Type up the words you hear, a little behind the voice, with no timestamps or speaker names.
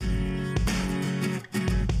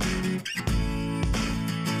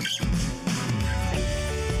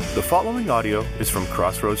The following audio is from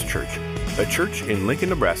Crossroads Church, a church in Lincoln,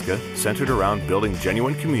 Nebraska, centered around building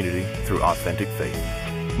genuine community through authentic faith.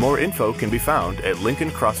 More info can be found at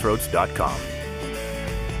lincolncrossroads.com.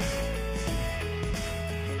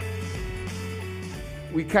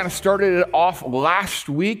 We kind of started it off last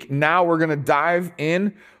week. Now we're going to dive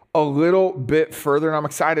in a little bit further, and I'm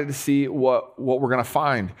excited to see what we're going to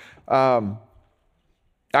find.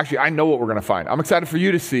 Actually, I know what we're going to find. I'm excited for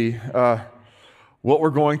you to see what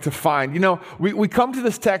we're going to find. You know, we come to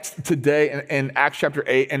this text today in Acts chapter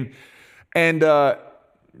 8, and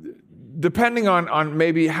depending on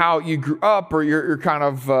maybe how you grew up or your kind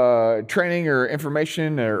of training or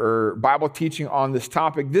information or Bible teaching on this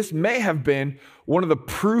topic, this may have been one of the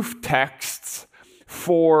proof texts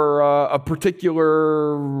for a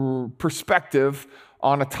particular perspective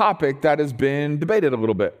on a topic that has been debated a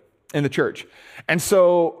little bit in the church. And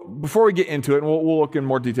so before we get into it, and we'll look in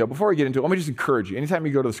more detail, before we get into it, let me just encourage you, anytime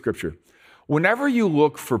you go to the scripture, whenever you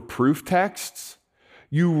look for proof texts,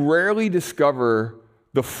 you rarely discover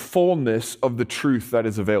the fullness of the truth that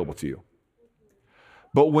is available to you.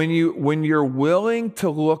 But when you're willing to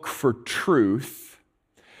look for truth,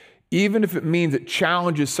 even if it means it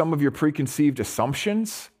challenges some of your preconceived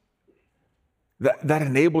assumptions, that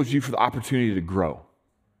enables you for the opportunity to grow,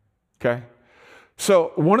 okay?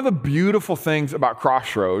 So one of the beautiful things about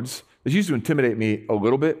Crossroads, this used to intimidate me a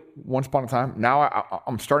little bit once upon a time. Now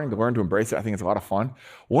I'm starting to learn to embrace it. I think it's a lot of fun.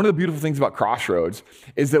 One of the beautiful things about Crossroads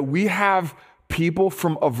is that we have people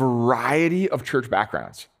from a variety of church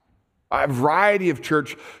backgrounds, a variety of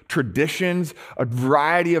church traditions, a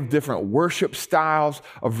variety of different worship styles,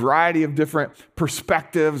 a variety of different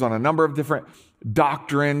perspectives on a number of different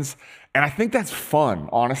doctrines. And I think that's fun,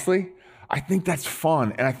 honestly. I think that's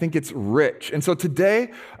fun, and I think it's rich. And so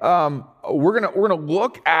today, we're gonna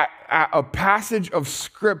look at a passage of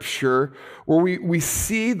Scripture where we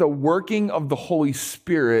see the working of the Holy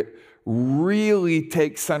Spirit really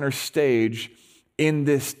take center stage in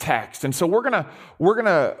this text. And so we're gonna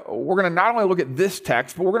not only look at this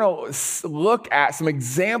text, but we're gonna look at some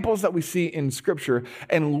examples that we see in Scripture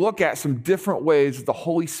and look at some different ways that the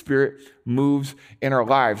Holy Spirit moves in our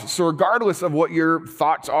lives. So regardless of what your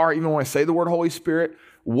thoughts are, even when I say the word Holy Spirit,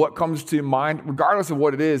 what comes to mind, regardless of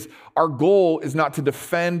what it is, our goal is not to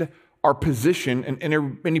defend our position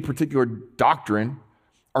in any particular doctrine.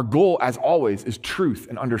 Our goal, as always, is truth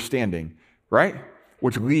and understanding, right?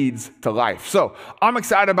 Which leads to life. So I'm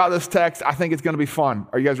excited about this text. I think it's going to be fun.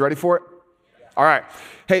 Are you guys ready for it? All right.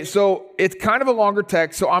 Hey, so it's kind of a longer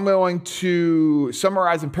text, so I'm going to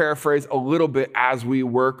summarize and paraphrase a little bit as we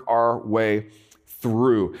work our way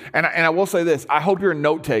through. And I will say this, I hope you're a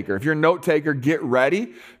note taker. If you're a note taker, get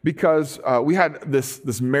ready, because we had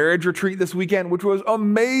this marriage retreat this weekend, which was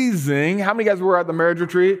amazing. How many guys were at the marriage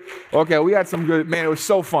retreat? Okay, we had some good, man, it was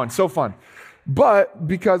so fun, so fun. But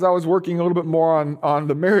because I was working a little bit more on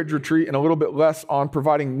the marriage retreat and a little bit less on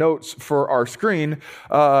providing notes for our screen,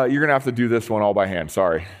 you're going to have to do this one all by hand.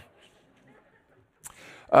 Sorry.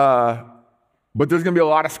 But there's going to be a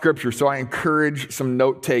lot of scripture, so I encourage some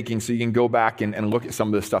note taking so you can go back and look at some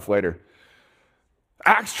of this stuff later.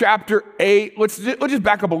 Acts chapter 8, let's just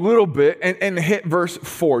back up a little bit and hit verse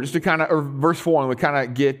 4, just to kind of, or verse 4, and we kind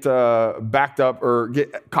of get backed up or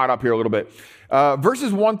get caught up here a little bit.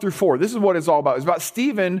 Verses 1 through 4, this is what it's all about. It's about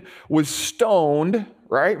Stephen was stoned,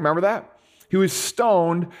 right? Remember that? He was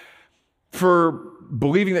stoned for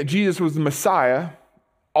believing that Jesus was the Messiah.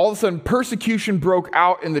 All of a sudden, persecution broke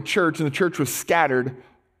out in the church, and the church was scattered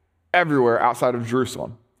everywhere outside of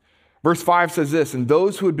Jerusalem. Verse 5 says this, and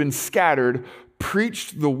those who had been scattered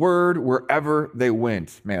preached the word wherever they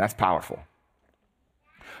went. Man, that's powerful.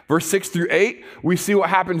 Verse 6 through 8, we see what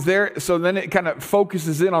happens there. So then it kind of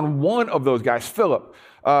focuses in on one of those guys, Philip.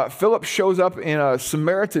 Philip shows up in a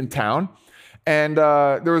Samaritan town, and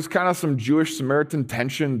there was kind of some Jewish-Samaritan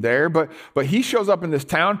tension there, but he shows up in this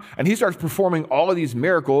town, and he starts performing all of these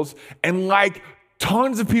miracles, and like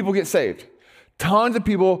tons of people get saved. Tons of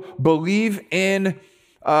people believe in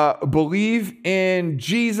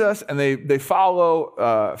Jesus, and they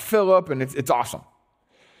follow Philip, and it's awesome.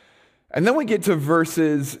 And then we get to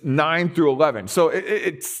verses 9 through 11. So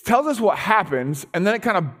it tells us what happens, and then it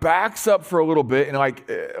kind of backs up for a little bit and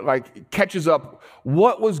like catches up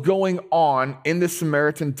what was going on in this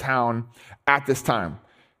Samaritan town at this time.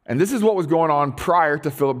 And this is what was going on prior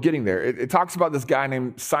to Philip getting there. It talks about this guy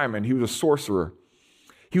named Simon. He was a sorcerer.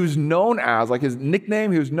 He was known as, like his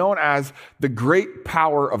nickname, he was known as the great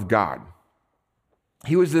power of God.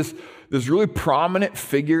 He was this really prominent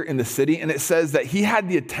figure in the city, and it says that he had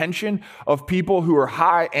the attention of people who were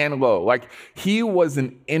high and low. Like, he was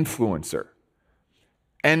an influencer.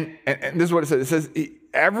 And this is what it says. It says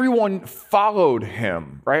everyone followed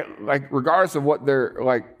him, right? Like regardless of what their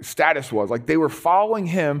like status was, like they were following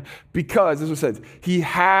him because, this is what it says, he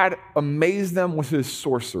had amazed them with his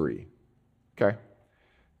sorcery. Okay?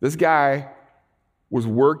 This guy was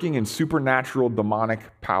working in supernatural demonic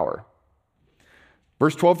power.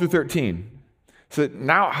 Verse 12 through 13. So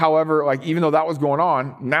now, however, like even though that was going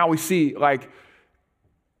on, now we see like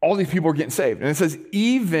all these people are getting saved. And it says,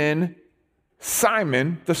 even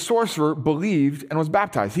Simon, the sorcerer, believed and was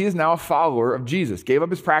baptized. He is now a follower of Jesus, gave up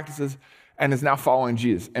his practices, and is now following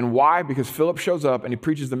Jesus. And why? Because Philip shows up and he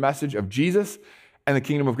preaches the message of Jesus and the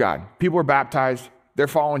kingdom of God. People are baptized. They're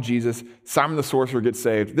following Jesus. Simon the sorcerer gets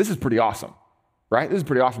saved. This is pretty awesome, right? This is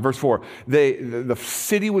pretty awesome. Verse 4, the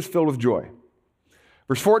city was filled with joy.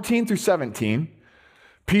 Verse 14 through 17,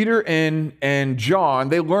 Peter and John,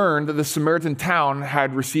 they learned that the Samaritan town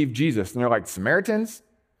had received Jesus. And they're like, Samaritans?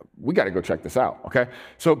 We got to go check this out, okay?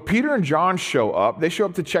 So Peter and John show up. They show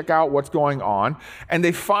up to check out what's going on, and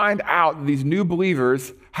they find out that these new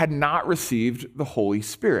believers had not received the Holy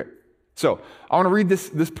Spirit. So I want to read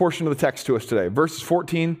this portion of the text to us today, verses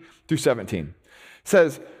 14 through 17. It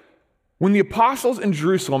says, when the apostles in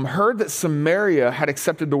Jerusalem heard that Samaria had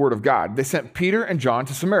accepted the word of God, they sent Peter and John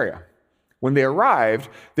to Samaria. When they arrived,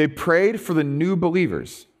 they prayed for the new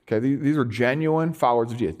believers. Okay, these are genuine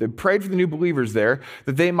followers of Jesus. They prayed for the new believers there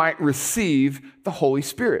that they might receive the Holy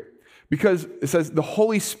Spirit, because it says the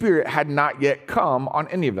Holy Spirit had not yet come on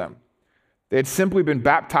any of them. They had simply been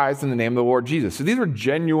baptized in the name of the Lord Jesus. So these were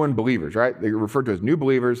genuine believers, right? They were referred to as new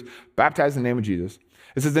believers, baptized in the name of Jesus.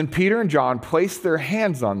 It says, then Peter and John placed their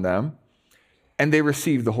hands on them and they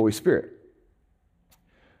received the Holy Spirit.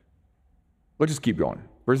 Let's just keep going.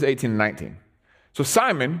 Verses 18 and 19. So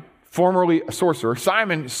Simon, formerly a sorcerer,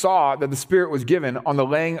 Simon saw that the Spirit was given at the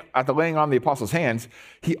laying on the apostles' hands.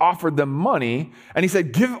 He offered them money, and he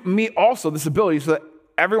said, give me also this ability so that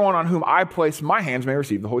everyone on whom I place my hands may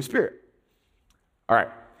receive the Holy Spirit. All right.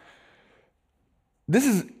 This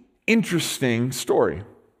is an interesting story.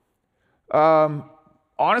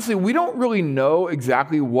 Honestly, we don't really know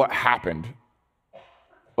exactly what happened,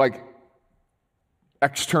 like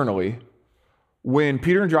externally, when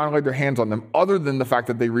Peter and John laid their hands on them, other than the fact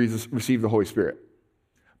that they received the Holy Spirit.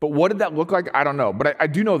 But what did that look like? I don't know. But I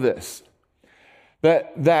do know this,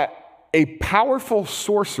 that a powerful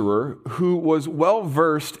sorcerer who was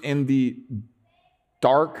well-versed in the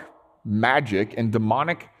dark magic and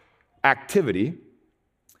demonic activity,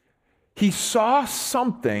 he saw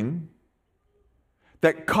something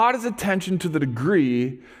that caught his attention to the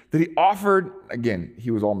degree that he offered, again, he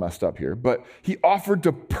was all messed up here, but he offered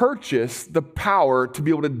to purchase the power to be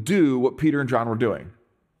able to do what Peter and John were doing.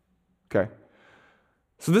 Okay?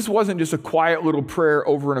 So this wasn't just a quiet little prayer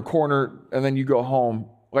over in a corner and then you go home.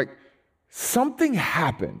 Like, something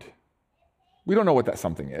happened. We don't know what that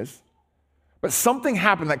something is, but something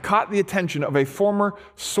happened that caught the attention of a former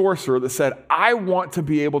sorcerer that said, I want to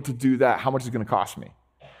be able to do that. How much is it going to cost me?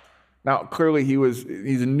 Now, clearly he's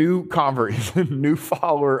a new convert. He's a new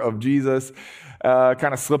follower of Jesus,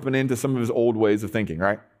 kind of slipping into some of his old ways of thinking,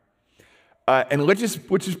 right? And let's just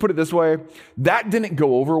put it this way. That didn't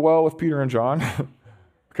go over well with Peter and John,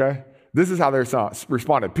 okay? This is how they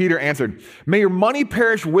responded. Peter answered, may your money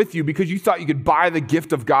perish with you because you thought you could buy the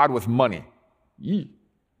gift of God with money. He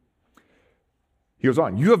goes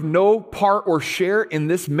on, you have no part or share in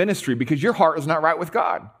this ministry because your heart is not right with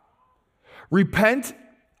God. Repent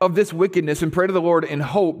of this wickedness and pray to the Lord in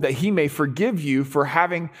hope that he may forgive you for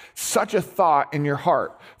having such a thought in your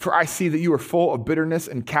heart. For I see that you are full of bitterness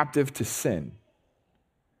and captive to sin.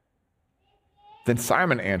 Then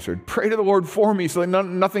Simon answered, pray to the Lord for me so that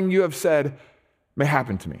nothing you have said may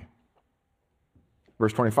happen to me.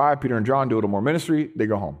 Verse 25, Peter and John do a little more ministry. They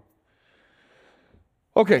go home.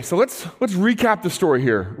 Okay, so let's recap the story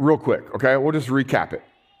here real quick, okay? We'll just recap it.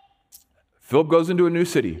 Philip goes into a new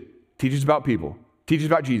city, teaches about people, teaches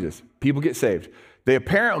about Jesus. People get saved. They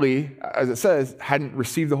apparently, as it says, hadn't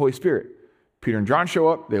received the Holy Spirit. Peter and John show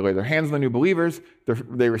up. They lay their hands on the new believers.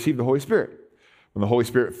 They receive the Holy Spirit. When the Holy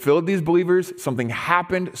Spirit filled these believers, something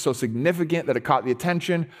happened so significant that it caught the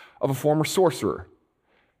attention of a former sorcerer.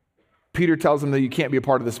 Peter tells him that you can't be a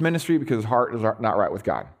part of this ministry because his heart is not right with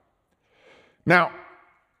God. Now,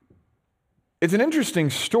 it's an interesting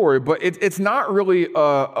story, but it's not really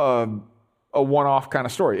a one-off kind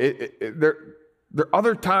of story. There are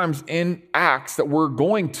other times in Acts that we're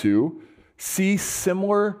going to see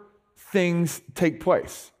similar things take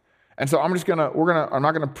place. And so I'm not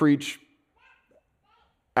gonna preach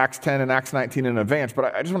Acts 10 and Acts 19 in advance,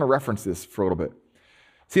 but I just want to reference this for a little bit.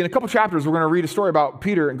 See, in a couple chapters, we're going to read a story about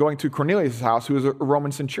Peter and going to Cornelius' house, who was a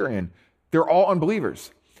Roman centurion. They're all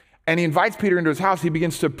unbelievers. and he invites Peter into his house. He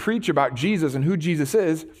begins to preach about Jesus and who Jesus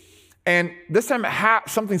is. And this time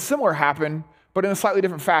something similar happened, but in a slightly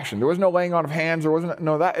different fashion. There was no laying on of hands. There wasn't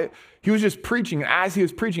that. He was just preaching. And as he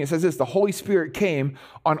was preaching, it says this: the Holy Spirit came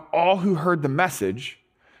on all who heard the message.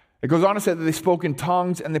 It goes on to say that they spoke in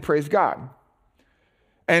tongues and they praised God.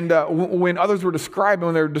 And when others were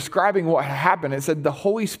when they were describing what had happened, it said the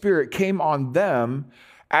Holy Spirit came on them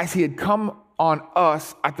as he had come on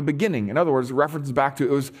us at the beginning. In other words, references back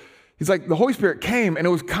to he's like, the Holy Spirit came, and it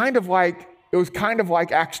was kind of like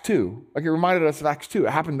Acts 2. Like, it reminded us of Acts 2.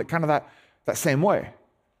 It happened that same way.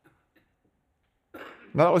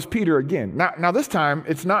 Now that was Peter again. Now this time,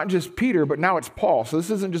 it's not just Peter, but now it's Paul. So this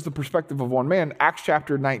isn't just the perspective of one man. Acts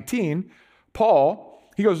chapter 19, Paul,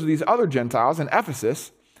 he goes to these other Gentiles in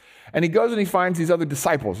Ephesus, and he goes and he finds these other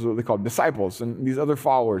disciples, is what they call disciples, and these other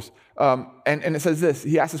followers. And it says this,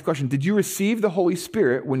 he asks this question: did you receive the Holy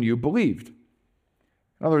Spirit when you believed?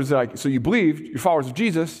 In other words, like, so you believed, you're followers of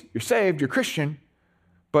Jesus, you're saved, you're Christian,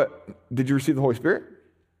 but did you receive the Holy Spirit?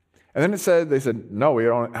 And then they said, no, we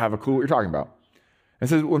don't have a clue what you're talking about. And it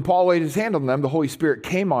says, when Paul laid his hand on them, the Holy Spirit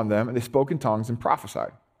came on them, and they spoke in tongues and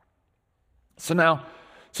prophesied. So now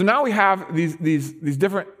we have these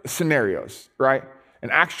different scenarios, right? In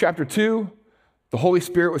Acts chapter 2, the Holy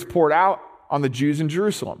Spirit was poured out on the Jews in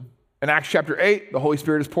Jerusalem. In Acts chapter 8, the Holy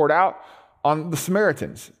Spirit is poured out on the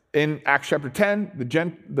Samaritans. In Acts chapter 10,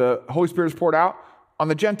 the Holy Spirit is poured out on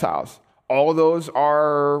the Gentiles. All of those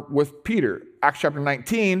are with Peter. Acts chapter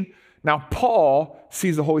 19, now Paul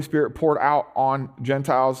sees the Holy Spirit poured out on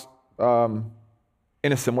Gentiles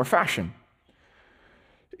in a similar fashion.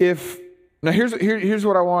 Now here's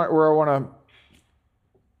what I want to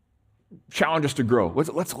challenge us to grow.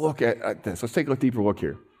 Let's look at this. Let's take a deeper look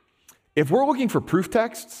here. If we're looking for proof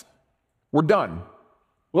texts, we're done.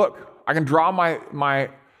 Look, I can draw my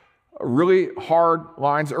really hard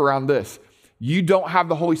lines around this. You don't have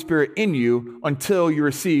the Holy Spirit in you until you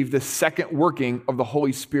receive the second working of the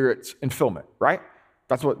Holy Spirit's infillment, right?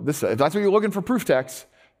 That's what this says. If that's what you're looking for proof texts,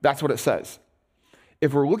 that's what it says.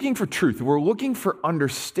 If we're looking for truth, if we're looking for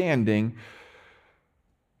understanding,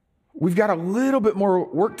 we've got a little bit more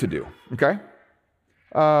work to do, okay?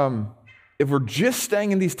 If we're just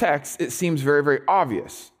staying in these texts, it seems very, very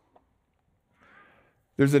obvious.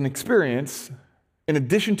 There's an experience, in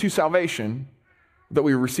addition to salvation, that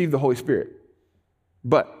we receive the Holy Spirit.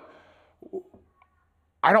 But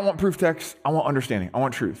I don't want proof texts. I want understanding. I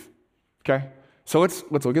want truth, okay? So let's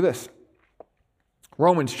look at this.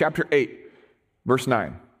 Romans chapter 8, verse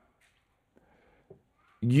 9.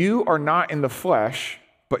 You are not in the flesh,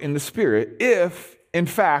 but in the Spirit, if, in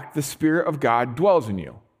fact, the Spirit of God dwells in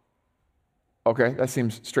you. Okay, that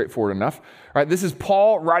seems straightforward enough. All right, this is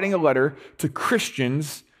Paul writing a letter to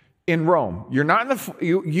Christians in Rome. You are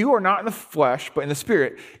not in the flesh, but in the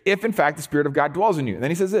Spirit, if, in fact, the Spirit of God dwells in you. And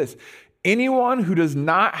then he says this: anyone who does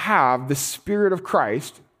not have the Spirit of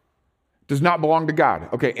Christ does not belong to God.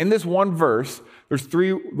 Okay, in this one verse,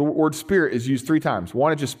 the word Spirit is used 3 times.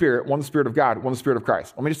 One is just Spirit, one the Spirit of God, one the Spirit of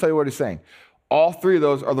Christ. Let me just tell you what he's saying. All 3 of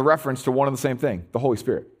those are the reference to one and the same thing, the Holy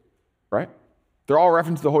Spirit, right? They're all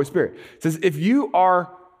reference to the Holy Spirit. It says, if you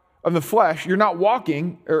are of the flesh, you're not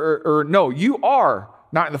walking, you are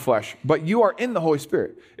not in the flesh, but you are in the Holy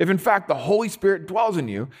Spirit. If in fact the Holy Spirit dwells in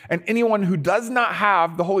you, and anyone who does not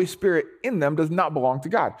have the Holy Spirit in them does not belong to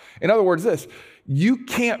God. In other words, you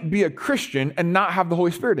can't be a Christian and not have the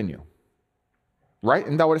Holy Spirit in you. Right?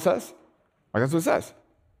 Isn't that what it says? Like, that's what it says.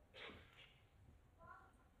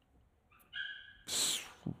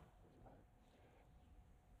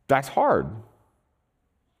 That's hard.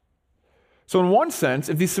 So in one sense,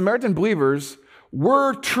 if these Samaritan believers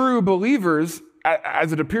were true believers,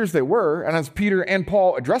 as it appears they were, and as Peter and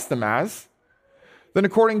Paul addressed them as, then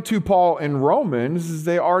according to Paul in Romans,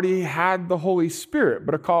 they already had the Holy Spirit.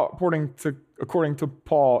 But according to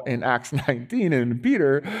Paul in Acts 19 and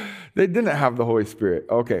Peter, they didn't have the Holy Spirit.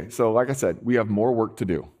 Okay, so like I said, we have more work to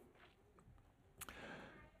do.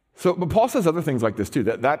 But Paul says other things like this too.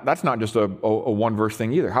 That's not just a one-verse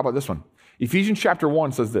thing either. How about this one? Ephesians chapter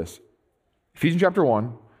 1 says this. Ephesians chapter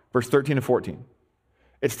 1, verse 13 and 14.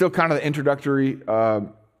 It's still kind of the introductory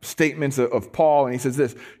statements of Paul, and he says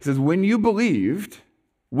this. He says, when you believed,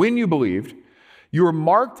 you were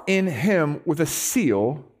marked in him with a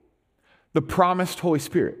seal, the promised Holy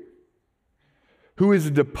Spirit, who is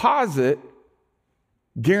a deposit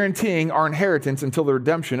guaranteeing our inheritance until the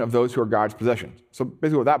redemption of those who are God's possessions. So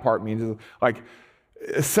basically what that part means is, like,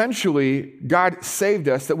 essentially, God saved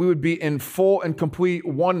us that we would be in full and complete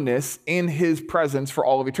oneness in his presence for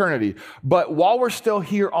all of eternity. But while we're still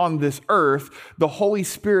here on this earth, the Holy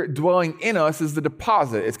Spirit dwelling in us is the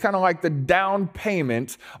deposit. It's kind of like the down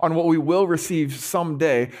payment on what we will receive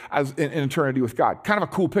someday as in eternity with God. Kind of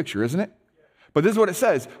a cool picture, isn't it? But this is what it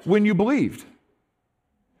says: when you believed.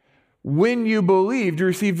 When you believed, you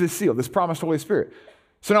received this seal, this promised Holy Spirit.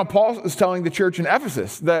 So now Paul is telling the church in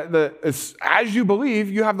Ephesus that as you believe,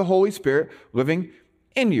 you have the Holy Spirit living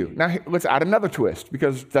in you. Now, let's add another twist,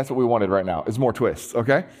 because that's what we wanted right now, is more twists,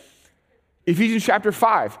 okay? Ephesians chapter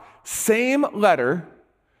 5, same letter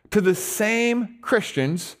to the same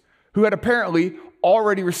Christians who had apparently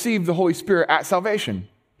already received the Holy Spirit at salvation.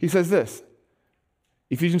 He says this,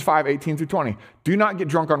 Ephesians 5, 18 through 20, do not get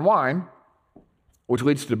drunk on wine, which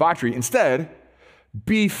leads to debauchery. Instead,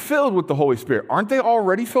 be filled with the Holy Spirit. Aren't they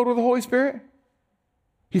already filled with the Holy Spirit?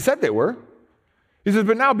 He said they were. He says,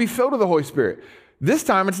 but now be filled with the Holy Spirit. This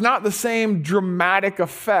time, it's not the same dramatic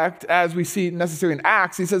effect as we see necessarily in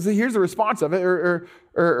Acts. He says, here's the response of it, or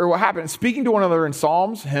what happened. Speaking to one another in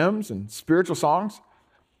psalms, hymns, and spiritual songs.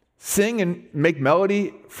 Sing and make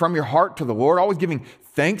melody from your heart to the Lord, always giving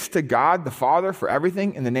thanks to God the Father for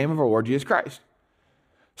everything in the name of our Lord Jesus Christ.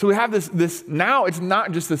 So we have this now, it's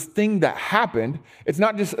not just this thing that happened. It's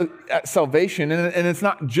not just salvation, and it's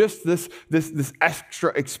not just this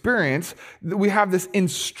extra experience. We have this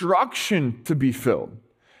instruction to be filled.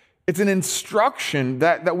 It's an instruction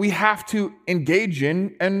that we have to engage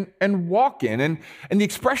in and walk in. And the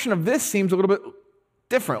expression of this seems a little bit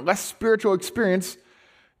different, less spiritual experience.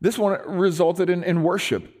 This one resulted in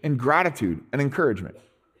worship, in gratitude, and encouragement.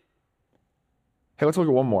 Hey, let's look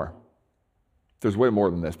at one more. There's way more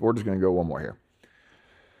than this, but we're just going to go one more here. Do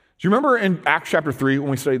you remember in Acts chapter 3 when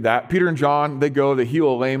we studied that? Peter and John, they heal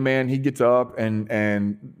a lame man. He gets up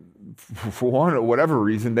and for one or whatever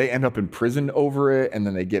reason, they end up in prison over it, and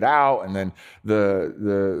then they get out, and then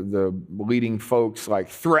the leading folks like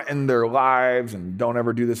threaten their lives and don't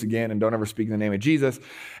ever do this again and don't ever speak in the name of Jesus.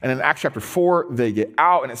 And in Acts chapter 4, they get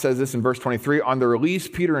out, and it says this in verse 23, on their release,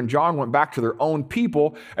 Peter and John went back to their own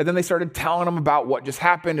people, and then they started telling them about what just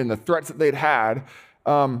happened and the threats that they'd had.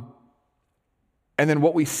 And then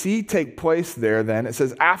what we see take place there then, it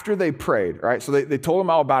says after they prayed, right? So they told them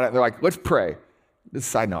all about it. They're like, let's pray. This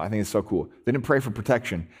side note, I think it's so cool. They didn't pray for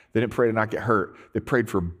protection. They didn't pray to not get hurt. They prayed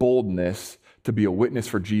for boldness to be a witness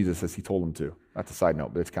for Jesus as he told them to. That's a side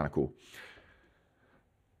note, but it's kind of cool.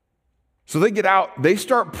 So they get out, they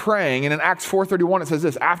start praying, and in Acts 4:31 it says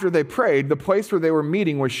this, after they prayed, the place where they were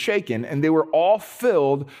meeting was shaken, and they were all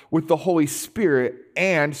filled with the Holy Spirit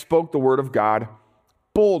and spoke the word of God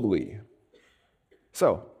boldly.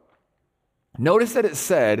 So, notice that it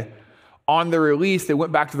said, on their release, they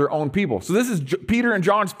went back to their own people. So this is Peter and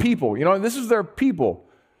John's people. This is their people,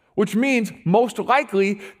 which means most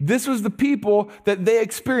likely this was the people that they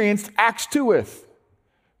experienced Acts 2 with,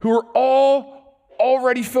 who were all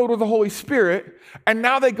already filled with the Holy Spirit. And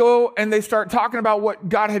now they go and they start talking about what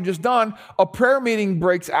God had just done. A prayer meeting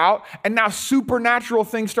breaks out, and now supernatural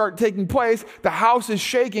things start taking place. The house is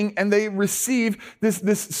shaking, and they receive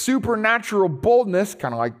this supernatural boldness,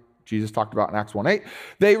 kind of like Jesus talked about in Acts 1:8,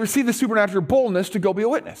 they received the supernatural boldness to go be a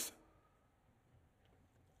witness.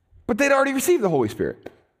 But they'd already received the Holy Spirit,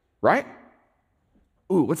 right?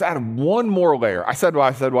 Ooh, let's add one more layer. I said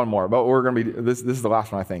one more, but we're going to be, this is the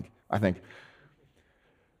last one, I think.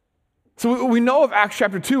 So we know of Acts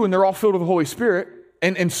chapter 2, and they're all filled with the Holy Spirit,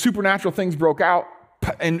 and supernatural things broke out,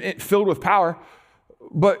 and filled with power.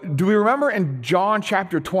 But do we remember in John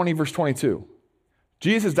chapter 20, verse 22,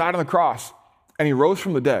 Jesus died on the cross, and he rose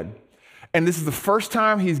from the dead. And this is the first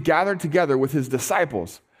time he's gathered together with his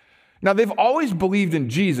disciples. Now, they've always believed in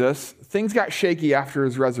Jesus. Things got shaky after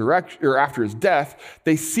his resurrection, or after his death.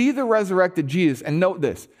 They see the resurrected Jesus, and note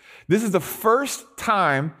this. This is the first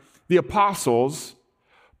time the apostles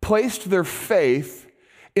placed their faith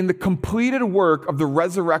in the completed work of the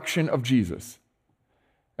resurrection of Jesus.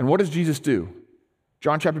 And what does Jesus do?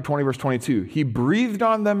 John chapter 20, verse 22. He breathed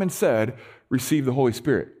on them and said, receive the Holy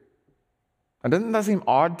Spirit. And doesn't that seem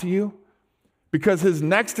odd to you? Because his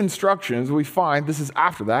next instructions, we find, this is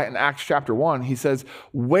after that, in Acts chapter 1, he says,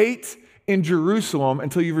 wait in Jerusalem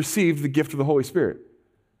until you've received the gift of the Holy Spirit.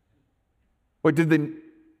 Wait, did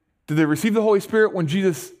they receive the Holy Spirit when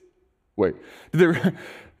Jesus,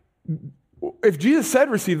 if Jesus said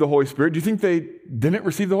receive the Holy Spirit, do you think they didn't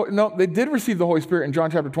receive the Holy Spirit? No, they did receive the Holy Spirit in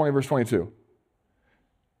John chapter 20, verse 22.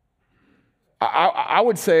 I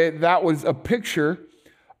would say that was a picture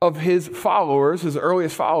of his followers, his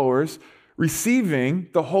earliest followers, receiving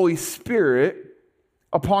the Holy Spirit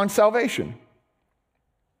upon salvation.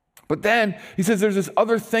 But then he says there's this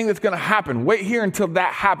other thing that's going to happen. Wait here until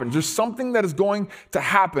that happens. There's something that is going to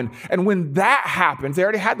happen. And when that happens, they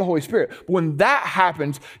already had the Holy Spirit. But when that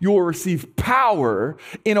happens, you will receive power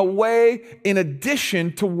in a way, in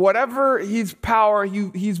addition to whatever he's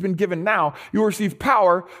been given now, you will receive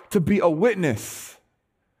power to be a witness.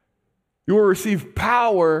 You will receive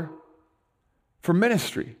power for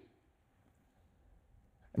ministry.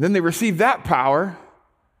 And then they receive that power.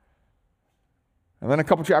 And then a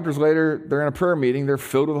couple chapters later, they're in a prayer meeting. They're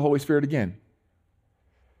filled with the Holy Spirit again.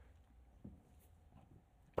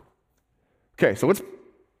 Okay, so let's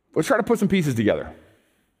try to put some pieces together.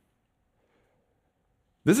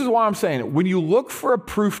 This is why I'm saying, when you look for a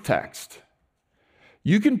proof text,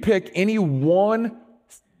 you can pick any one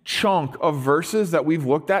chunk of verses that we've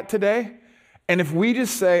looked at today, and if we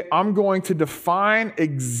just say, I'm going to define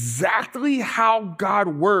exactly how God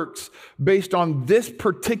works based on this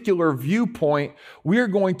particular viewpoint, we are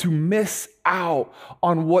going to miss out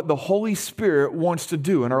on what the Holy Spirit wants to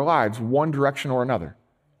do in our lives, one direction or another.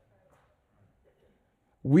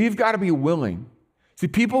 We've got to be willing. See,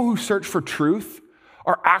 people who search for truth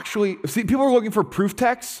people who are looking for proof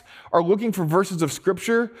texts are looking for verses of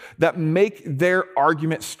Scripture that make their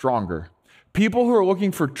argument stronger. People who are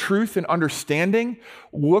looking for truth and understanding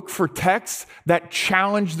look for texts that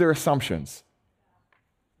challenge their assumptions.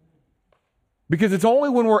 Because it's only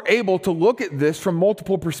when we're able to look at this from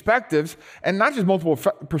multiple perspectives, and not just multiple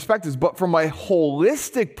perspectives, but from a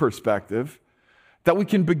holistic perspective, that we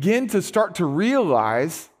can begin to start to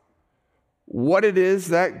realize what it is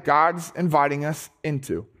that God's inviting us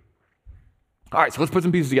into. All right, so let's put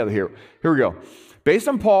some pieces together here. Here we go. Based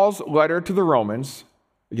on Paul's letter to the Romans,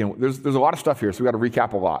 again, there's a lot of stuff here, so we got to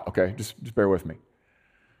recap a lot, okay? Just bear with me.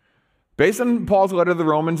 Based on Paul's letter to the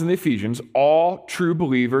Romans and the Ephesians, all true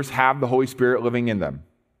believers have the Holy Spirit living in them.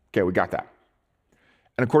 Okay, we got that.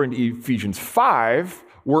 And according to Ephesians 5,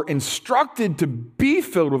 we're instructed to be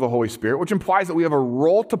filled with the Holy Spirit, which implies that we have a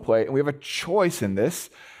role to play and we have a choice in this.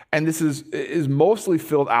 And this is mostly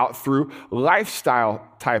filled out through lifestyle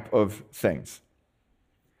type of things.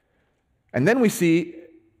 And then we see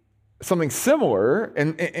something similar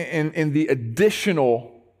in the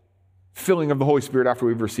additional filling of the Holy Spirit after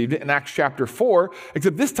we've received it in Acts chapter 4,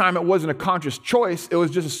 except this time it wasn't a conscious choice, it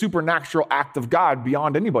was just a supernatural act of God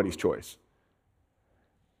beyond anybody's choice.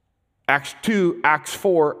 Acts 2, Acts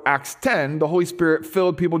 4, Acts 10, the Holy Spirit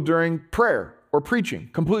filled people during prayer or preaching,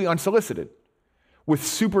 completely unsolicited, with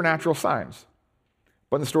supernatural signs.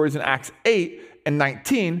 But in the stories in Acts 8 and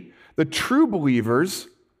 19, the true believers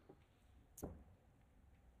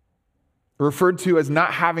are referred to as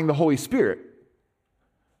not having the Holy Spirit.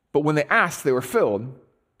 But when they asked, they were filled, and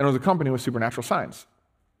it was accompanied with supernatural signs.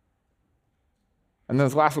 And then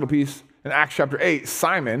this last little piece, in Acts chapter 8,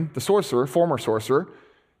 Simon, the sorcerer, former sorcerer,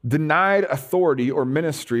 denied authority or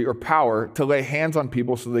ministry or power to lay hands on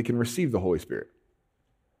people so they can receive the Holy Spirit.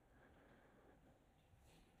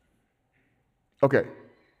 Okay,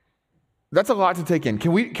 that's a lot to take in.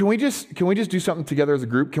 Can we just do something together as a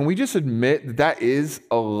group? Can we just admit that is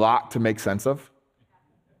a lot to make sense of?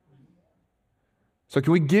 So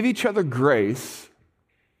can we give each other grace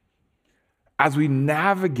as we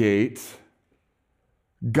navigate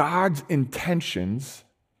God's intentions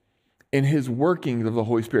in his workings of the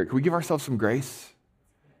Holy Spirit? Can we give ourselves some grace?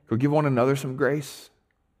 Can we give one another some grace?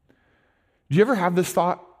 Do you ever have this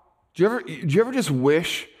thought? Do you ever just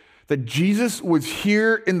wish that Jesus was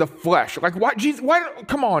here in the flesh? Like,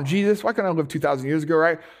 come on, Jesus, why couldn't I live 2,000 years ago,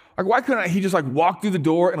 right? Like, why couldn't he just walk through the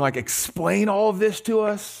door and explain all of this to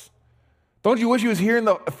us? Don't you wish he was here in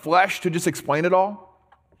the flesh to just explain it all?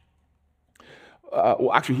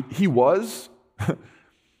 Well, actually, he was,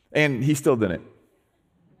 and he still didn't.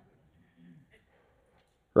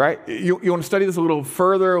 Right? You want to study this a little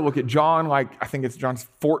further, look at John, I think it's John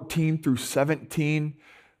 14 through 17.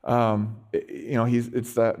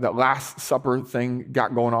 It's that Last Supper thing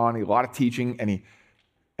got going on, a lot of teaching, and he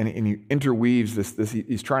interweaves this.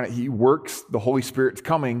 He works the Holy Spirit's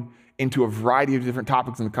coming into a variety of different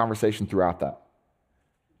topics in the conversation throughout that.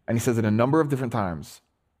 And he says it a number of different times.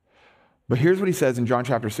 But here's what he says in John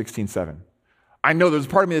chapter 16:7. I know there's a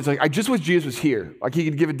part of me that's I just wish Jesus was here. He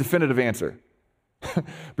could give a definitive answer. But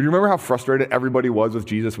you remember how frustrated everybody was with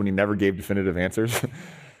Jesus when he never gave definitive answers?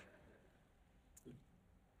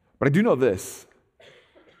 But I do know this,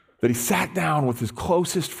 that he sat down with his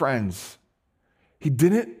closest friends. He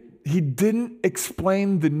didn't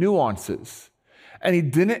explain the nuances, and he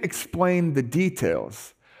didn't explain the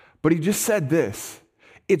details, but he just said this: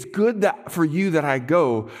 it's good that for you that I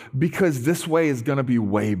go, because this way is going to be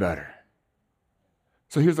way better.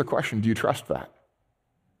 So here's the question: do you trust that?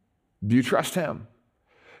 Do you trust him?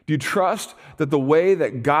 Do you trust that the way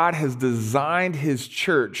that God has designed his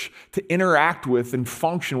church to interact with and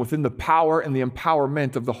function within the power and the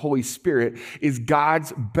empowerment of the Holy Spirit is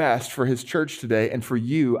God's best for his church today and for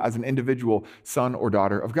you as an individual son or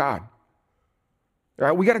daughter of God? All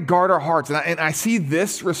right, we got to guard our hearts. And I see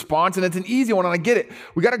this response, and it's an easy one, and I get it.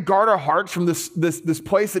 We got to guard our hearts from this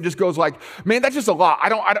place that just goes like, man, that's just a lot. I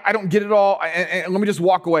don't get it all, and let me just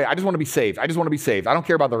walk away. I just want to be saved. I just want to be saved. I don't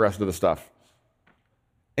care about the rest of the stuff.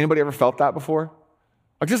 Anybody ever felt that before?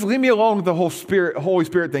 Like, just leave me alone with the whole Holy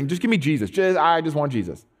Spirit thing. Just give me Jesus. I just want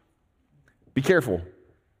Jesus. Be careful.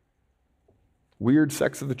 Weird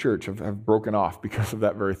sects of the church have broken off because of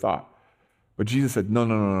that very thought. But Jesus said,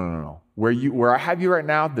 no. Where I have you right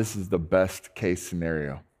now, this is the best case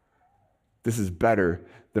scenario. This is better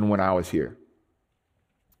than when I was here.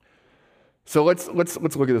 So let's look at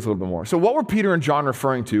this a little bit more. So what were Peter and John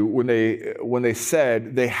referring to when they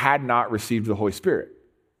said they had not received the Holy Spirit?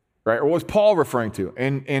 Right? Or what was Paul referring to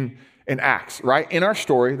in Acts, right? In our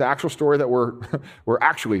story, the actual story that we're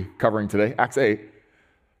actually covering today, Acts 8,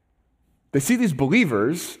 they see these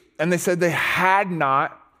believers and they said they had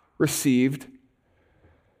not received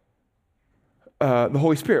the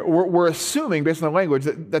Holy Spirit. We're assuming, based on the language,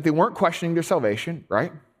 that they weren't questioning their salvation,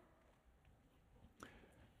 right?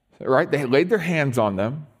 Right? They laid their hands on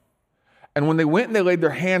them. And when they went and they laid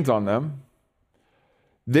their hands on them,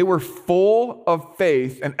 they were full of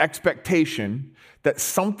faith and expectation that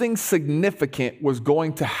something significant was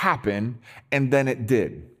going to happen, and then it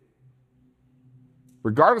did.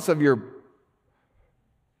 Regardless of your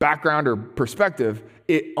background or perspective,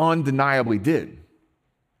 it undeniably did.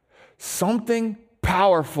 Something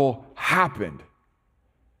powerful happened.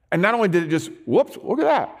 And not only did it just, whoops, look at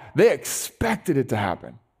that. They expected it to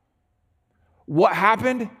happen. What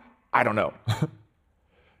happened? I don't know.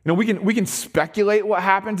 We can speculate what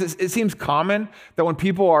happens. It seems common that when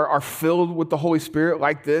people are filled with the Holy Spirit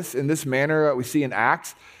like this, in this manner that we see in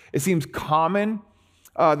Acts, it seems common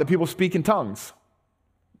that people speak in tongues.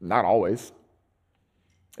 Not always.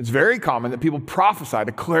 It's very common that people prophesy,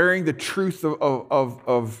 declaring the truth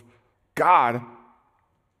of God,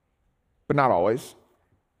 but not always.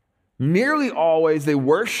 Nearly always, they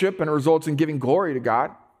worship and it results in giving glory to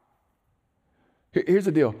God. Here's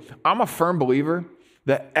the deal. I'm a firm believer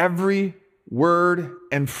that every word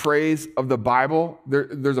and phrase of the Bible,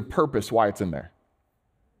 there's a purpose why it's in there.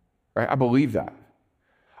 Right? I believe that.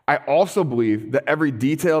 I also believe that every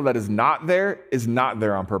detail that is not there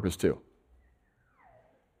on purpose too.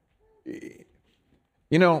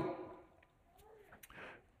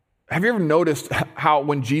 Have you ever noticed how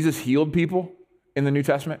when Jesus healed people in the New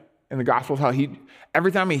Testament, in the Gospels, how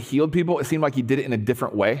every time he healed people, it seemed like he did it in a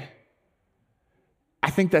different way? I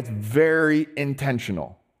think that's very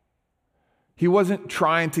intentional. He wasn't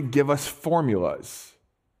trying to give us formulas.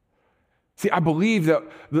 See, I believe that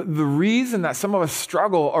the reason that some of us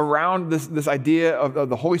struggle around this idea of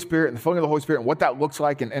the Holy Spirit and the filling of the Holy Spirit and what that looks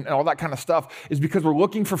like and all that kind of stuff is because we're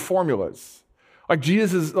looking for formulas. Like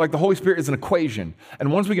the Holy Spirit is an equation.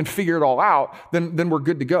 And once we can figure it all out, then we're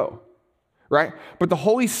good to go. Right? But the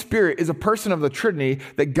Holy Spirit is a person of the Trinity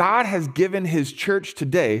that God has given his church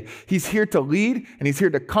today. He's here to lead, and he's here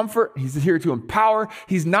to comfort, he's here to empower.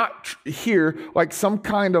 He's not here like some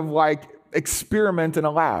kind of experiment in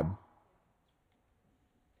a lab.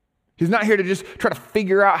 He's not here to just try to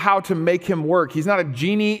figure out how to make him work. He's not a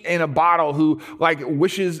genie in a bottle who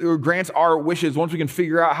wishes or grants our wishes once we can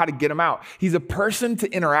figure out how to get him out. He's a person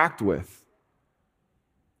to interact with.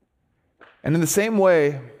 And in the same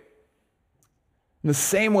way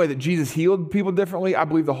that Jesus healed people differently, I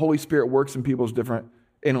believe the Holy Spirit works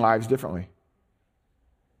in lives differently.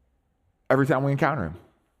 Every time we encounter him.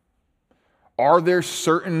 Are there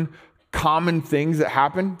certain common things that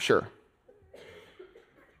happen? Sure.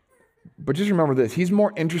 But just remember this, he's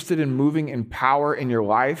more interested in moving in power in your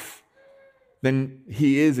life than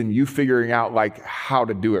he is in you figuring out how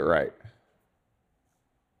to do it right.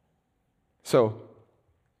 So,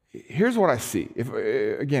 here's what I see. If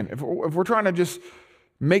we're trying to just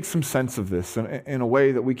make some sense of this in a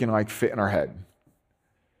way that we can fit in our head,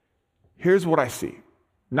 here's what I see.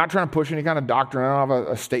 I'm not trying to push any kind of doctrine. I don't have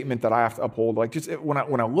a statement that I have to uphold. When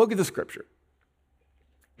I look at the scripture,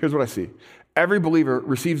 here's what I see. Every believer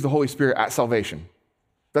receives the Holy Spirit at salvation.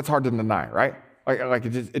 That's hard to deny, right?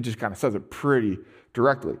 It just kind of says it pretty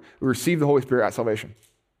directly. We receive the Holy Spirit at salvation.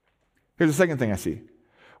 Here's the second thing I see.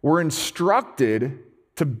 We're instructed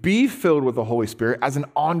to be filled with the Holy Spirit as an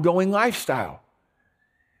ongoing lifestyle,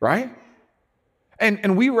 right?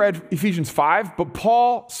 And we read Ephesians 5, but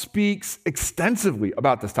Paul speaks extensively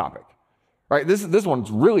about this topic, right? This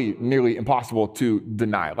one's really nearly impossible to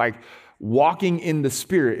deny. walking in the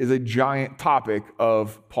Spirit is a giant topic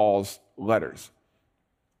of Paul's letters.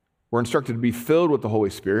 We're instructed to be filled with the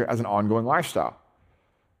Holy Spirit as an ongoing lifestyle.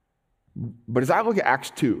 But as I look at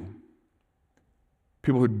Acts 2,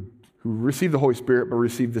 people who receive the Holy Spirit but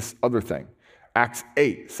receive this other thing. Acts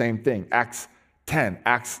 8, same thing. Acts 10,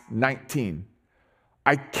 Acts 19.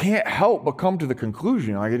 I can't help but come to the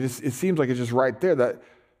conclusion, like it seems like it's just right there,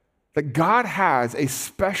 that God has a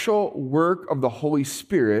special work of the Holy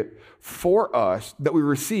Spirit for us that we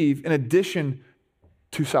receive in addition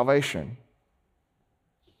to salvation.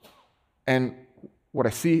 And what I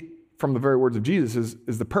see from the very words of Jesus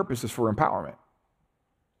is the purpose is for empowerment.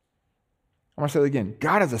 I want to say that again.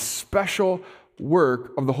 God has a special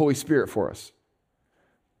work of the Holy Spirit for us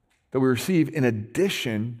that we receive in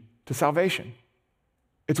addition to salvation.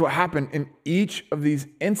 It's what happened in each of these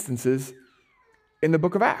instances in the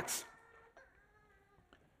book of Acts.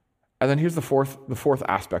 And then here's the fourth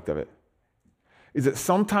aspect of it, is that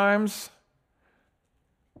sometimes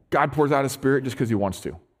God pours out his Spirit just because he wants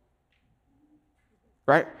to.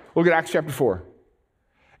 Right? Look at Acts chapter 4.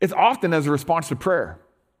 It's often as a response to prayer.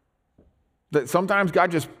 That sometimes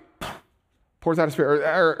God just pours out his Spirit.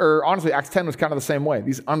 Or honestly, Acts 10 was kind of the same way.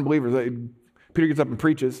 These unbelievers, Peter gets up and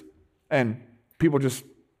preaches, and people just,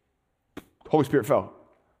 Holy Spirit fell.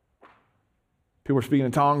 People were speaking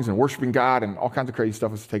in tongues and worshiping God, and all kinds of crazy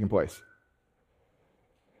stuff was taking place.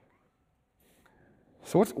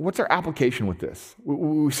 So what's our application with this?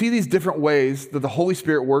 We see these different ways that the Holy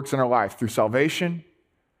Spirit works in our life, through salvation,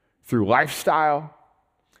 through lifestyle,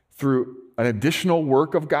 through an additional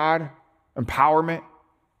work of God, empowerment,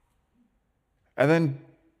 and then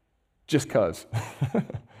just cause.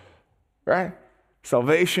 Right?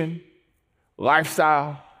 Salvation,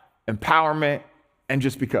 lifestyle, empowerment, and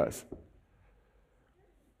just because.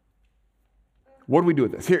 What do we do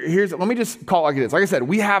with this? Let me just call it like it is. Like I said,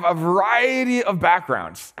 we have a variety of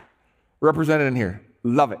backgrounds represented in here.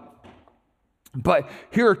 Love it. But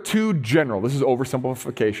here are two general. This is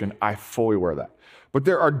oversimplification. I fully aware of that. But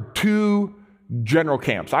there are two general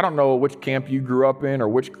camps. I don't know which camp you grew up in or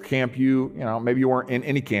which camp maybe you weren't in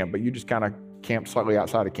any camp, but you just kind of camped slightly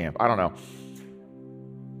outside of camp. I don't know.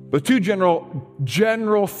 But two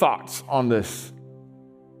general thoughts on this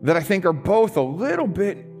that I think are both a little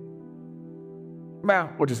bit,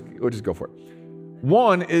 we'll just go for it.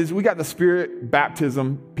 One is we got the Spirit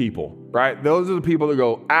baptism people, right? Those are the people that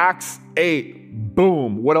go, Acts 8,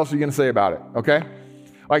 boom. What else are you going to say about it? Okay?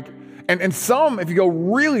 And some, if you go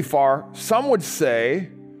really far, some would say,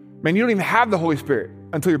 man, you don't even have the Holy Spirit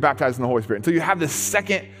until you're baptized in the Holy Spirit, until you have this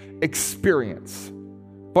second experience.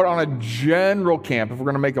 But on a general camp, if we're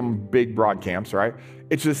going to make them big, broad camps, right?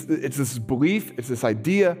 It's this belief, it's this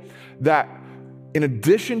idea that in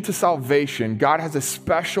addition to salvation, God has a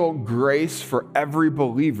special grace for every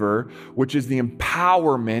believer, which is the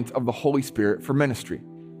empowerment of the Holy Spirit for ministry.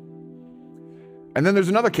 And then there's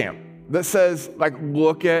another camp that says,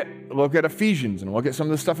 look at Ephesians and look at some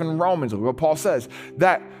of the stuff in Romans, look what Paul says,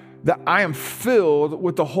 that I am filled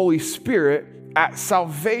with the Holy Spirit at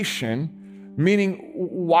salvation, meaning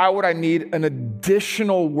why would I need an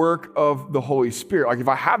additional work of the Holy Spirit? If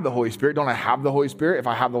I have the Holy Spirit, don't I have the Holy Spirit? If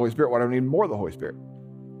I have the Holy Spirit, why do I need more of the Holy Spirit?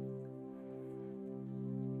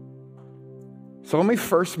 So let me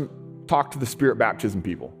first talk to the Spirit baptism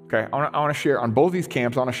people, okay? I want to share, on both these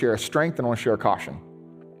camps, I want to share a strength and I want to share a caution.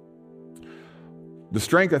 The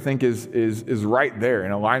strength, I think, is right there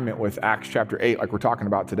in alignment with Acts chapter 8, like we're talking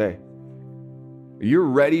about today. You're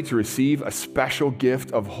ready to receive a special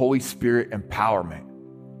gift of Holy Spirit empowerment.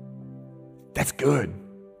 That's good.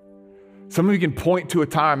 Some of you can point to a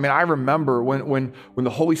time, man, I remember when the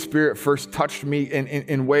Holy Spirit first touched me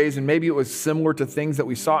in ways, and maybe it was similar to things that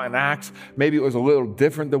we saw in Acts. Maybe it was a little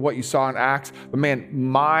different than what you saw in Acts. But man,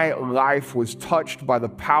 my life was touched by the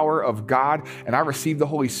power of God, and I received the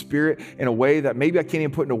Holy Spirit in a way that maybe I can't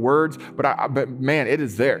even put into words, but man, it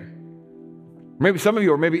is there. Maybe some of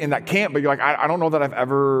you are maybe in that camp, but you're like, I don't know that I've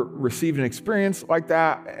ever received an experience like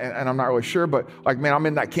that, and I'm not really sure, but man, I'm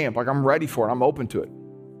in that camp. I'm ready for it. I'm open to it.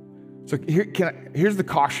 So here's the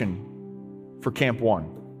caution for camp one.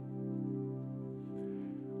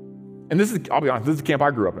 And I'll be honest, this is the camp I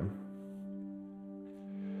grew up in.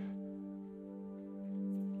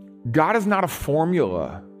 God is not a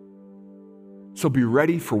formula, so be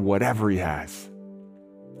ready for whatever he has.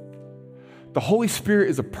 The Holy Spirit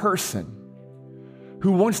is a person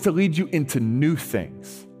who wants to lead you into new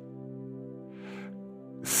things.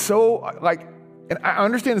 So, and I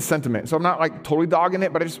understand the sentiment, so I'm not totally dogging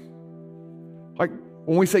it, but I just,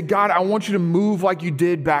 when we say, God, I want you to move like you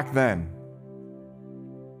did back then.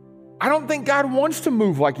 I don't think God wants to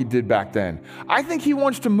move like he did back then. I think he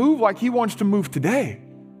wants to move like he wants to move today.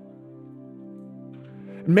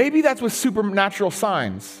 Maybe that's with supernatural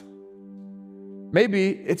signs. Maybe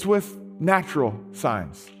it's with natural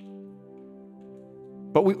signs.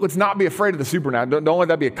 But let's not be afraid of the supernatural. Don't let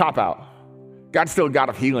that be a cop-out. God's still a God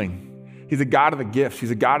of healing. He's a God of the gifts.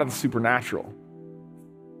 He's a God of the supernatural.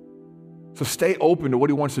 So stay open to what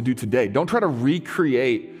he wants to do today. Don't try to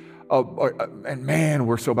recreate. And man,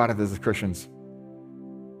 we're so bad at this as Christians.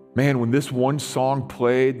 Man, when this one song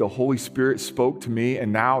played, the Holy Spirit spoke to me,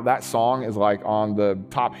 and now that song is like on the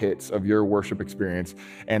top hits of your worship experience,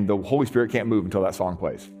 and the Holy Spirit can't move until that song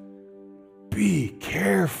plays. Be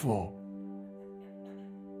careful.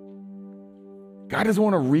 God doesn't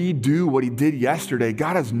want to redo what he did yesterday.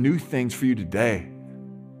 God has new things for you today.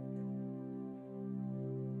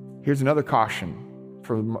 Here's another caution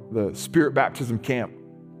for the Spirit Baptism Camp.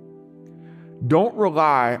 Don't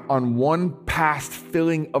rely on one past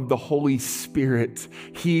filling of the Holy Spirit.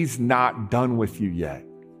 He's not done with you yet.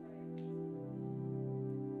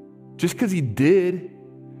 Just because he did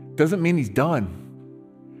doesn't mean he's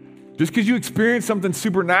done. Just because you experienced something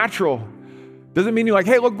supernatural doesn't mean you're like,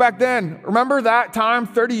 hey, look back then. Remember that time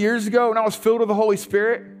 30 years ago when I was filled with the Holy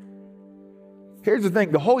Spirit? Here's the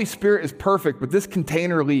thing. The Holy Spirit is perfect, but this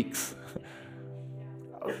container leaks.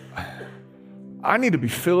 I need to be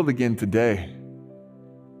filled again today.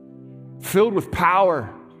 Filled with power.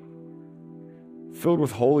 Filled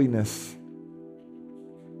with holiness.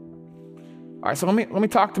 All right, so let me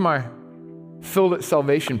talk to my filled at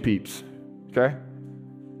salvation peeps, okay?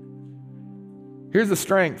 Here's the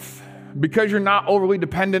strength. Because you're not overly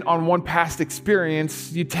dependent on one past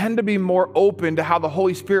experience, you tend to be more open to how the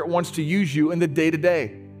Holy Spirit wants to use you in the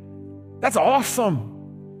day-to-day. That's awesome.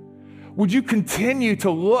 Would you continue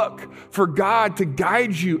to look for God to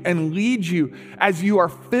guide you and lead you as you are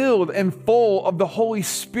filled and full of the Holy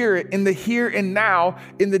Spirit in the here and now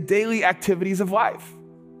in the daily activities of life?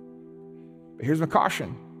 But here's my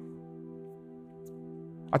caution.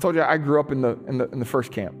 I told you I grew up in the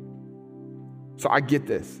first camp. So I get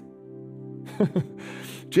this.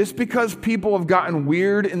 Just because people have gotten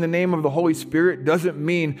weird in the name of the Holy Spirit doesn't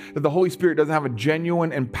mean that the Holy Spirit doesn't have a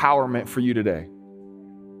genuine empowerment for you today.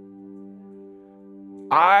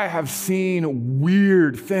 I have seen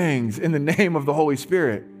weird things in the name of the Holy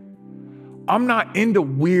Spirit. I'm not into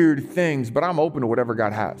weird things, but I'm open to whatever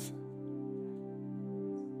God has.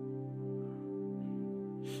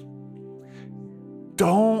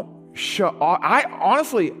 Don't shut off.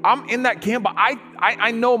 I'm in that camp, but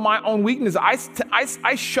I know my own weakness.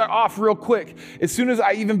 I shut off real quick as soon as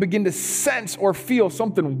I even begin to sense or feel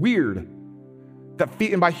something weird.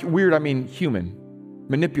 And by weird, I mean human,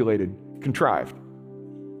 manipulated, contrived.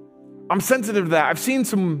 I'm sensitive to that. I've seen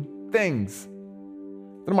some things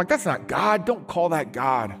that I'm like, that's not God. Don't call that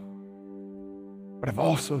God. But I've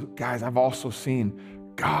also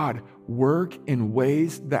seen God work in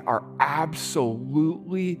ways that are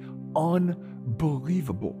absolutely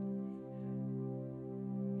unbelievable.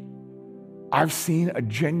 I've seen a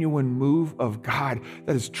genuine move of God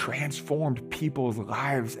that has transformed people's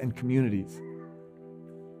lives and communities.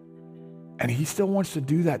 And he still wants to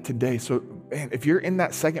do that today. So, man, if you're in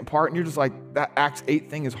that second part and you're just like, that Acts 8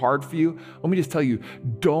 thing is hard for you, let me just tell you,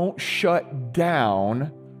 don't shut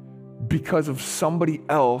down because of somebody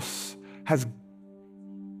else has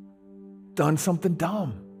done something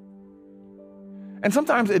dumb. And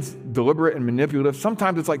sometimes it's deliberate and manipulative.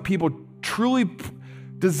 Sometimes it's like people truly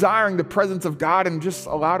desiring the presence of God and just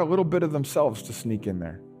allowed a little bit of themselves to sneak in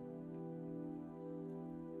there.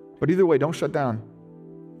 But either way, don't shut down.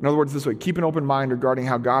 In other words, this way, keep an open mind regarding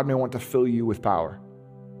how God may want to fill you with power.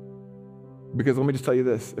 Because let me just tell you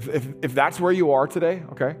this, if that's where you are today,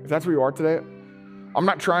 okay, if that's where you are today, I'm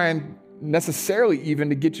not trying necessarily even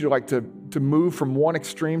to get you to move from one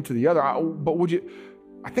extreme to the other, but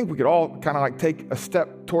I think we could all kind of like take a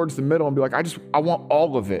step towards the middle and be like, I want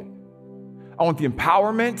all of it. I want the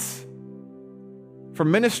empowerment for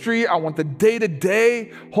ministry. I want the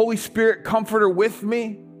day-to-day Holy Spirit comforter with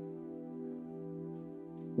me.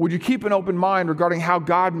 Would you keep an open mind regarding how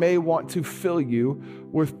God may want to fill you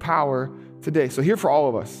with power today? So here for all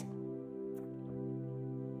of us,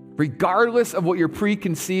 regardless of what your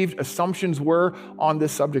preconceived assumptions were on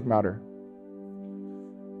this subject matter.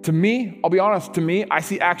 To me, I'll be honest, I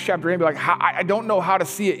see Acts chapter 8 and be like, I don't know how to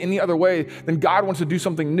see it any other way than God wants to do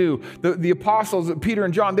something new. The apostles, Peter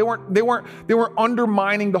and John, they weren't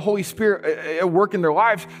undermining the Holy Spirit at work in their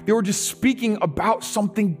lives. They were just speaking about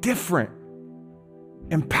something different.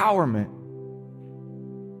 Empowerment.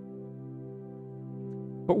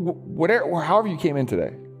 But however you came in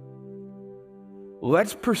today,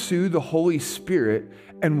 let's pursue the Holy Spirit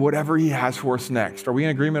and whatever he has for us next. Are we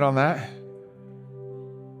in agreement on that?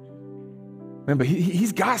 Man, but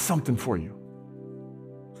he's got something for you.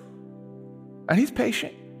 And he's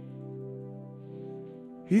patient.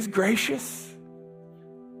 He's gracious.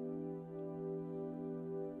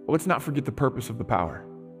 But let's not forget the purpose of the power.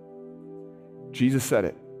 Jesus said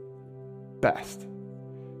it best.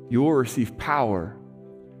 You will receive power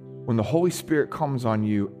when the Holy Spirit comes on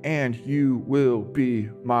you, and you will be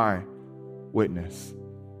my witness.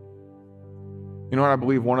 You know what I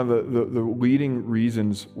believe? One of the leading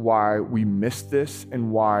reasons why we miss this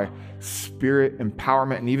and why Spirit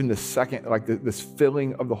empowerment and even the second, like this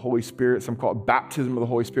filling of the Holy Spirit, some call it baptism of the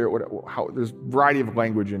Holy Spirit, there's a variety of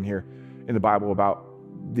language in here in the Bible about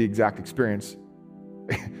the exact experience.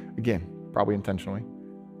 Again, probably intentionally.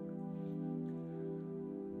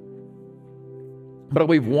 But I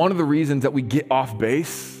believe one of the reasons that we get off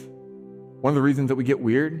base, one of the reasons that we get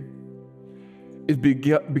weird, is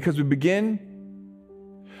because we begin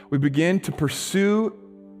to pursue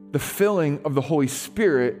the filling of the Holy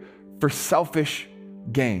Spirit for selfish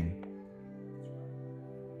gain.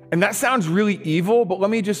 And that sounds really evil, but let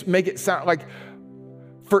me just make it sound like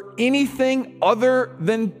for anything other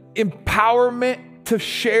than empowerment to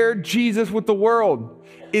share Jesus with the world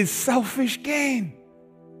is selfish gain.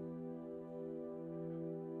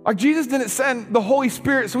 Like Jesus didn't send the Holy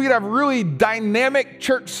Spirit so we could have really dynamic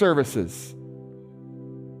church services.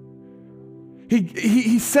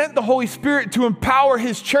 He sent the Holy Spirit to empower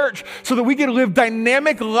his church so that we could live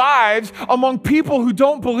dynamic lives among people who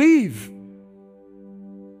don't believe.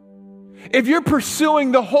 If you're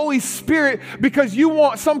pursuing the Holy Spirit because you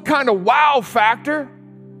want some kind of wow factor,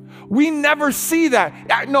 we never see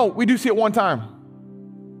that. No, we do see it one time.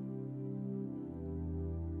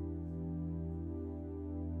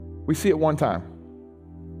 We see it one time.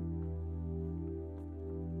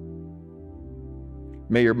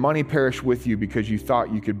 May your money perish with you because you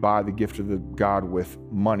thought you could buy the gift of the God with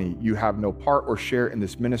money. You have no part or share in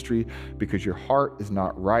this ministry because your heart is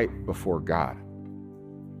not right before God.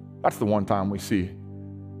 That's the one time we see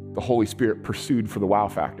the Holy Spirit pursued for the wow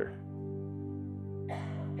factor.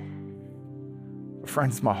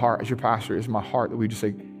 Friends, it's my heart, as your pastor, it's my heart that we just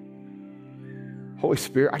say, Holy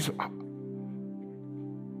Spirit,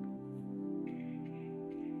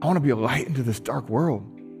 I want to be a light into this dark world.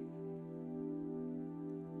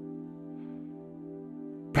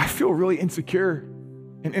 But I feel really insecure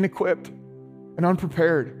and inequipped and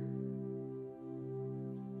unprepared.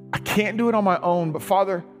 I can't do it on my own, but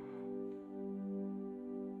Father,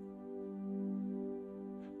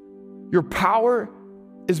 your power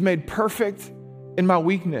is made perfect in my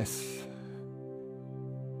weakness.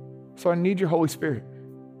 So I need your Holy Spirit.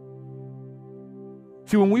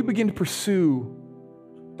 See, when we begin to pursue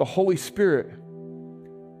the Holy Spirit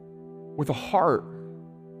with a heart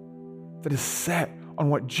that is set on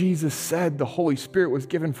what Jesus said the Holy Spirit was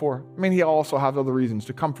given for. I mean, he also has other reasons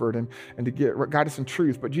to comfort and to guide us in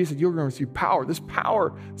truth, but Jesus said, you're going to receive power. This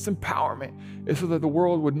power, this empowerment is so that the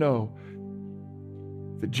world would know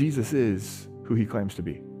that Jesus is who he claims to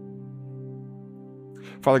be.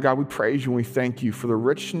 Father God, we praise you and we thank you for the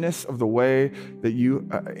richness of the way that you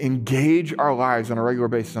engage our lives on a regular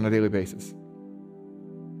basis, on a daily basis.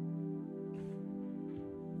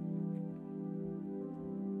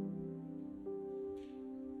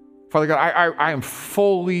 Father God, I am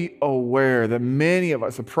fully aware that many of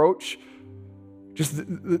us approach just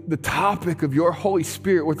the topic of your Holy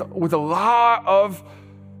Spirit with a lot of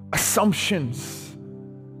assumptions.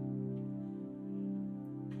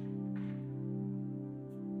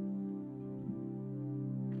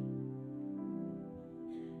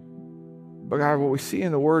 But God, what we see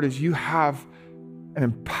in the Word is you have an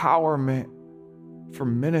empowerment for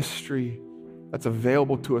ministry that's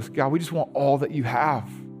available to us. God, we just want all that you have.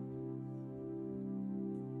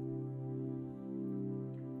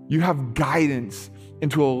 You have guidance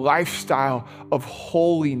into a lifestyle of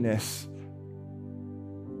holiness.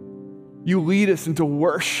 You lead us into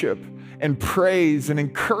worship and praise and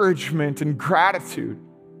encouragement and gratitude.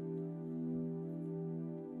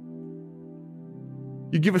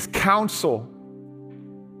 You give us counsel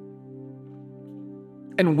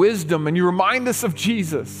and wisdom, and you remind us of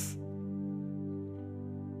Jesus.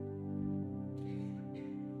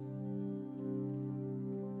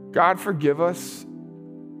 God, forgive us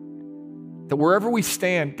that wherever we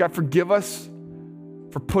stand, God, forgive us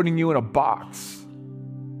for putting you in a box,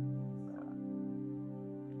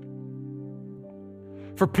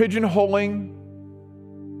 for pigeonholing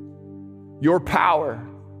your power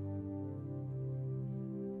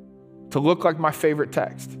to look like my favorite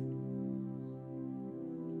text.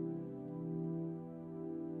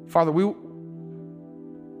 Father, we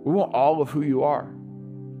want all of who you are,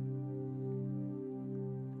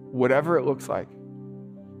 whatever it looks like.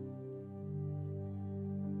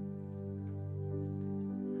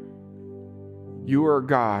 You are a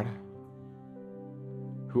God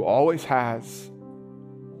who always has,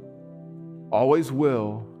 always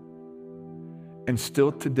will, and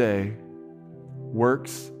still today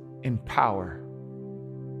works in power.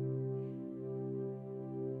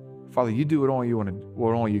 Father, you do what only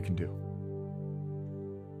you can do.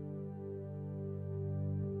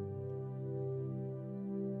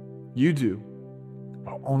 You do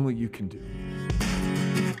what only you can do.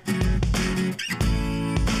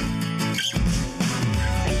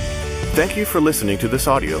 Thank you for listening to this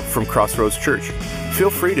audio from Crossroads Church. Feel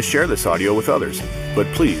free to share this audio with others, but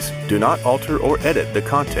please do not alter or edit the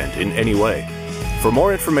content in any way. For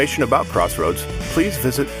more information about Crossroads, please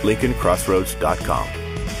visit lincolncrossroads.com.